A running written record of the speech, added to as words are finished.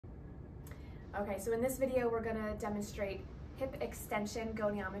Okay, so in this video, we're gonna demonstrate hip extension,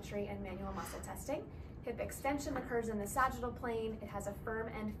 goniometry, and manual muscle testing. Hip extension occurs in the sagittal plane. It has a firm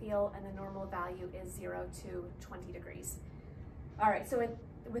end feel, and the normal value is 0 to 20 degrees. All right, so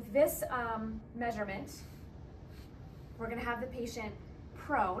with this measurement, we're gonna have the patient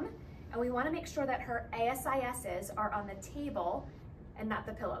prone, and we wanna make sure that her ASISs are on the table and not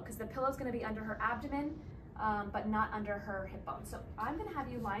the pillow, because the pillow is gonna be under her abdomen, but not under her hip bone. So I'm gonna have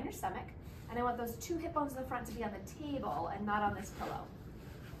you lie on your stomach, and I want those two hip bones in the front to be on the table and not on this pillow.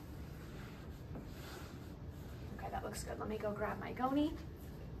 Okay, that looks good. Let me go grab my goni.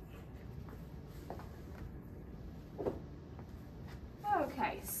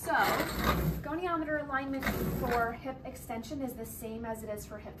 Okay, so goniometer alignment for hip extension is the same as it is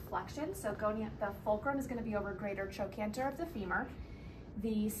for hip flexion. So the fulcrum is gonna be over greater trochanter of the femur.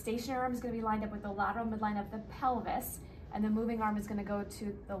 The stationary arm is going to be lined up with the lateral midline of the pelvis, and the moving arm is going to go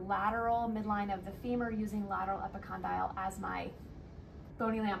to the lateral midline of the femur using lateral epicondyle as my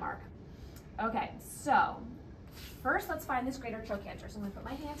bony landmark. Okay, so first let's find this greater trochanter. So I'm going to put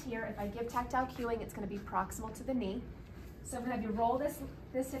my hand here. If I give tactile cueing, it's going to be proximal to the knee. So I'm going to have you roll this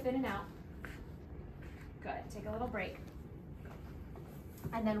hip in and out. Good, take a little break.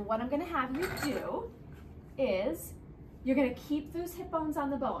 And then what I'm going to have you do is you're gonna keep those hip bones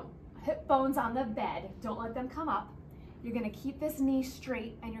on the bed. Don't let them come up. You're gonna keep this knee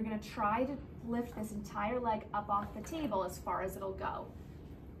straight, and you're gonna try to lift this entire leg up off the table as far as it'll go.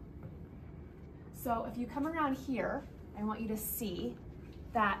 So if you come around here, I want you to see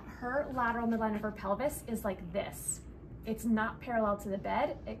that her lateral midline of her pelvis is like this. It's not parallel to the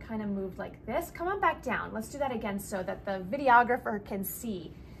bed. It kind of moved like this. Come on back down. Let's do that again so that the videographer can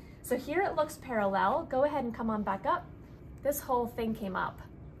see. So here it looks parallel. Go ahead and come on back up. This whole thing came up.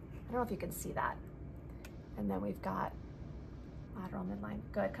 I don't know if you can see that. And then we've got lateral midline.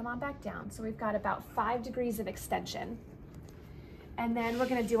 Good, come on back down. So we've got about 5 degrees of extension. And then we're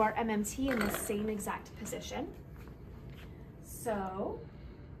gonna do our MMT in the same exact position. So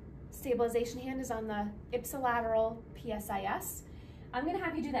stabilization hand is on the ipsilateral PSIS. I'm gonna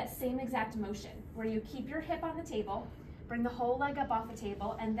have you do that same exact motion where you keep your hip on the table, bring the whole leg up off the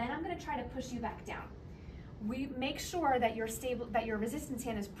table, and then I'm gonna try to push you back down. We make sure that your resistance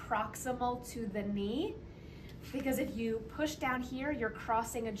hand is proximal to the knee, because if you push down here, you're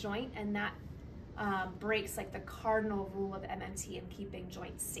crossing a joint, and that breaks like the cardinal rule of MMT in keeping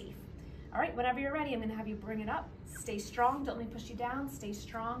joints safe. All right, whenever you're ready, I'm gonna have you bring it up. Stay strong, don't let me push you down. Stay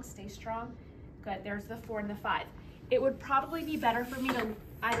strong, stay strong. Good, there's the 4 and the 5. It would probably be better for me to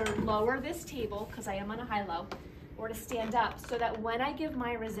either lower this table, because I am on a high-low, or to stand up, so that when I give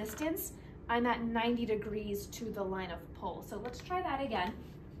my resistance, I'm at 90 degrees to the line of pull. So let's try that again.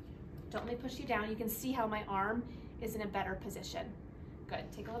 Don't let me push you down. You can see how my arm is in a better position.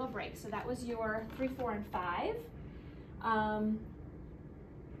 Good, take a little break. So that was your 3, 4, and 5.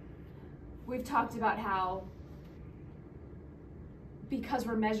 We've talked about how, because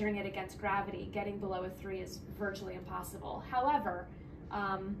we're measuring it against gravity, getting below a 3 is virtually impossible. However,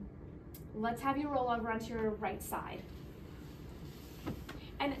 let's have you roll over onto your right side.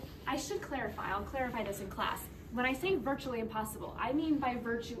 And I should clarify, I'll clarify this in class. When I say virtually impossible, I mean by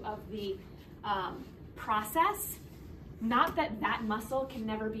virtue of the process, not that that muscle can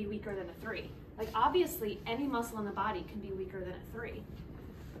never be weaker than a 3. Like obviously any muscle in the body can be weaker than a 3.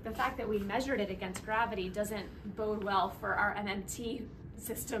 But the fact that we measured it against gravity doesn't bode well for our MMT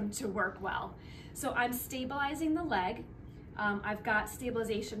system to work well. So I'm stabilizing the leg. I've got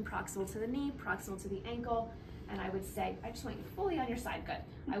stabilization proximal to the knee, proximal to the ankle, and I would say, I just want you fully on your side, good.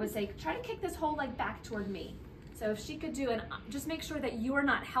 I would say, try to kick this whole leg back toward me. So if she could do, and just make sure that you are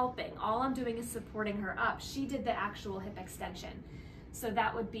not helping. All I'm doing is supporting her up. She did the actual hip extension. So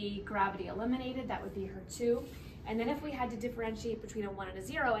that would be gravity eliminated, that would be her 2. And then if we had to differentiate between a 1 and a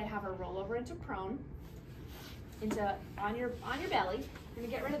 0, I'd have her roll over into prone, on your belly. You're gonna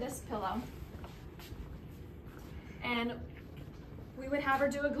get rid of this pillow. And we would have her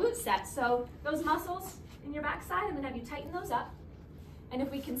do a glute set. So those muscles in your backside, I'm gonna have you tighten those up. And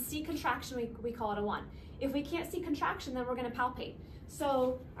if we can see contraction, we call it a 1. If we can't see contraction, then we're gonna palpate.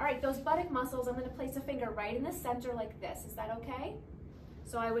 So, all right, those buttock muscles, I'm gonna place a finger right in the center like this. Is that okay?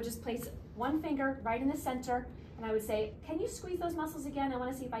 So I would just place one finger right in the center, and I would say, can you squeeze those muscles again? I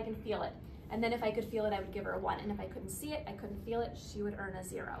wanna see if I can feel it. And then if I could feel it, I would give her a 1. And if I couldn't see it, I couldn't feel it, she would earn a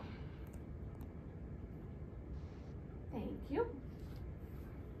 0. Thank you.